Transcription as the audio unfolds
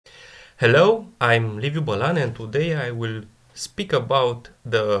Hello, I'm Liviu Bălan and today I will speak about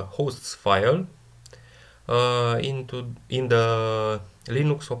the hosts file in the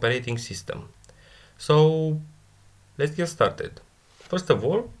Linux operating system. So let's get started. First of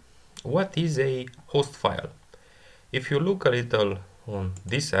all, what is a host file? If you look a little on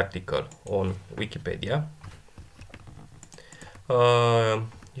this article on Wikipedia,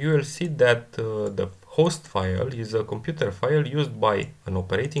 you will see that the host file is a computer file used by an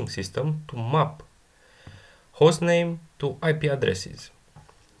operating system to map hostname to IP addresses.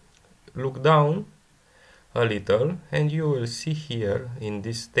 Look down a little and you will see here in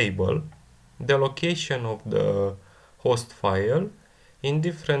this table the location of the host file in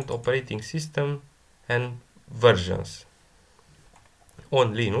different operating system and versions.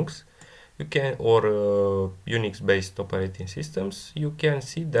 On Linux you can, or Unix based operating systems, you can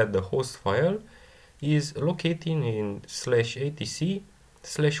see that the host file is located in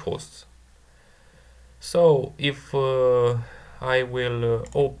 /etc/hosts. So if I will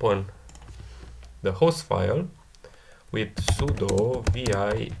open the host file with sudo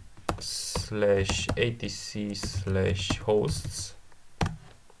vi /etc/hosts,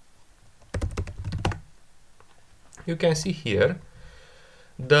 you can see here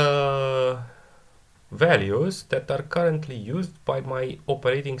the values that are currently used by my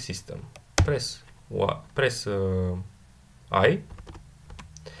operating system. Press I,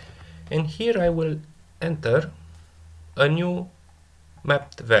 and here I will enter a new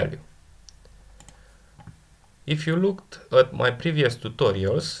mapped value. If you looked at my previous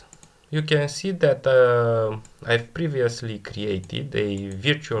tutorials, you can see that I've previously created a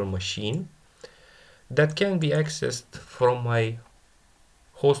virtual machine that can be accessed from my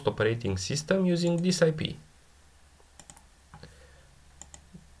host operating system using this IP.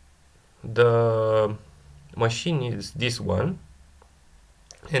 The machine is this one,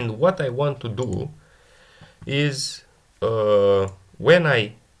 and what I want to do is when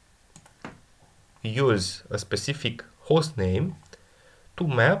I use a specific host name to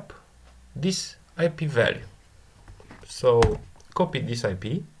map this IP value. So copy this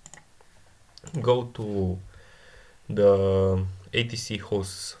IP, go to the etc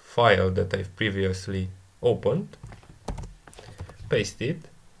hosts file that I've previously opened, paste it,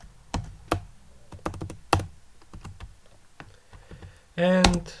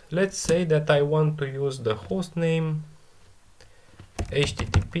 and let's say that I want to use the host name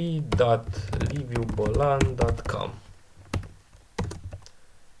http://liviubolan.com.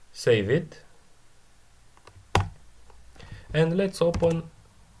 Save it, and let's open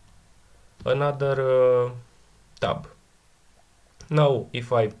another tab. Now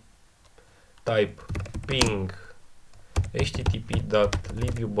if I type ping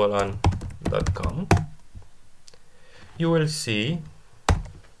http://liviubolan.com, you will see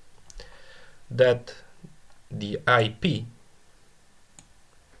that the IP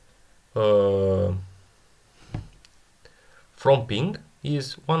from ping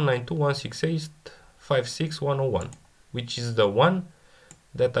is 192.168.56.101, which is the one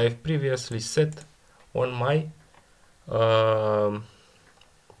that I've previously set on my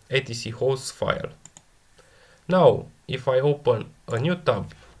etc host file. Now if I open a new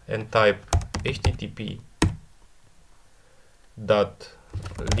tab and type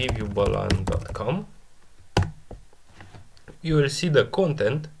http://liviubolan.com, you will see the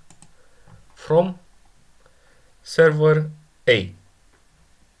content from server A.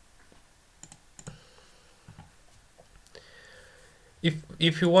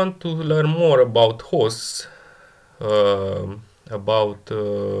 If you want to learn more about hosts, about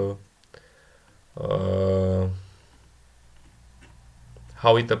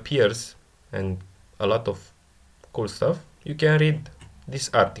how it appears and a lot of cool stuff, you can read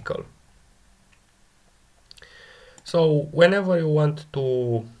this article. So whenever you want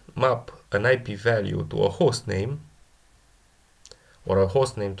to map an IP value to a host name, or a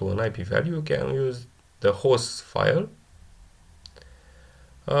host name to an IP value, you can use the hosts file,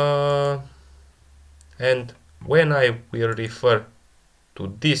 and when I will refer to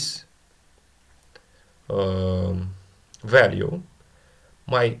this value,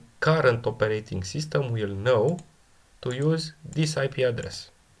 my current operating system will know to use this IP address.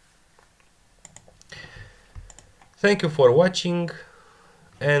 Thank you for watching,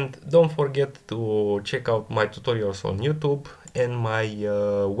 and don't forget to check out my tutorials on YouTube and my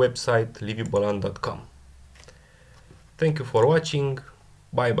website liviubolan.com. Thank you for watching.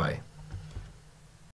 Bye bye.